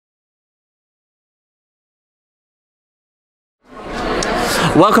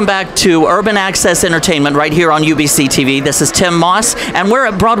Welcome back to Urban Access Entertainment right here on UBC TV. This is Tym Moss, and we're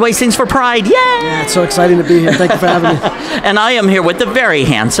at Broadway Sings For Pride. Yay! Yeah, it's so exciting to be here. Thank you for having me. And I am here with the very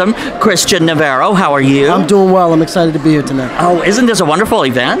handsome Christian Navarro. How are you? I'm doing well. I'm excited to be here tonight. Oh, isn't this a wonderful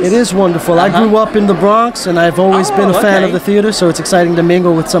event? It is wonderful. I grew up in the Bronx, and I've always been a fan of the theater, so it's exciting to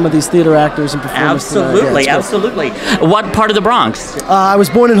mingle with some of these theater actors and performers Absolutely, tonight. Yeah, absolutely. What part of the Bronx? I was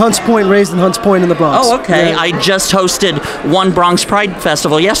born in Hunts Point, raised in Hunts Point in the Bronx. Oh, okay. Yeah. I just hosted one Bronx Pride Festival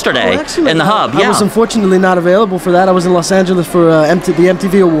yesterday in the Hub. I was unfortunately not available for that. I was in Los Angeles for the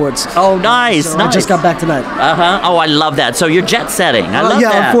MTV Awards. Oh, nice, so nice. I just got back tonight. Oh, I love that. So you're jet setting. I love that.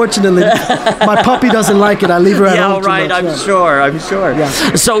 Yeah, unfortunately. My puppy doesn't like it. I leave her at home too right. much. I'm sure. Yeah.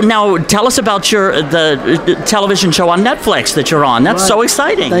 So now tell us about the television show on Netflix that you're on. That's so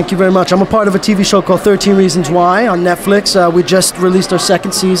exciting. Thank you very much. I'm a part of a TV show called 13 Reasons Why on Netflix. We just released our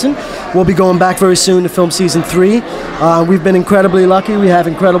second season. We'll be going back very soon to film season 3. We've been incredibly lucky. We have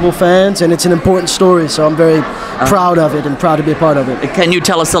incredible fans, and it's an important story, so I'm very proud of it and proud to be a part of it. Can you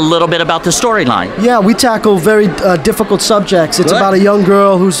tell us a little bit about the storyline? Yeah, we tackle very difficult subjects. It's about a young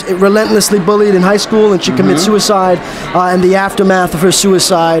girl who's relentlessly bullied in high school, and she commits suicide, and the aftermath of her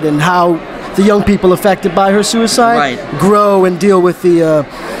suicide, and how the young people affected by her suicide grow and deal with their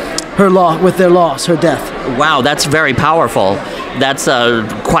loss, her death. Wow, that's very powerful. That's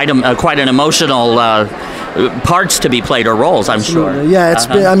quite an emotional parts to be played, or roles, I'm sure. Yeah,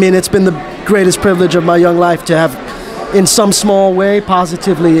 it's been the greatest privilege of my young life to have, in some small way,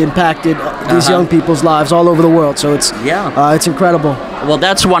 positively impacted these young people's lives all over the world. So it's incredible. Well,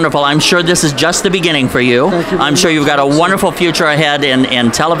 that's wonderful. I'm sure this is just the beginning for you. I'm sure you've got a wonderful future ahead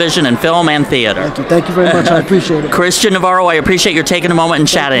in television and film and theater. Thank you very much. I appreciate it. Christian Navarro, I appreciate your taking a moment and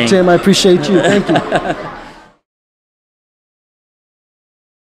chatting. Tim, I appreciate you. Thank you.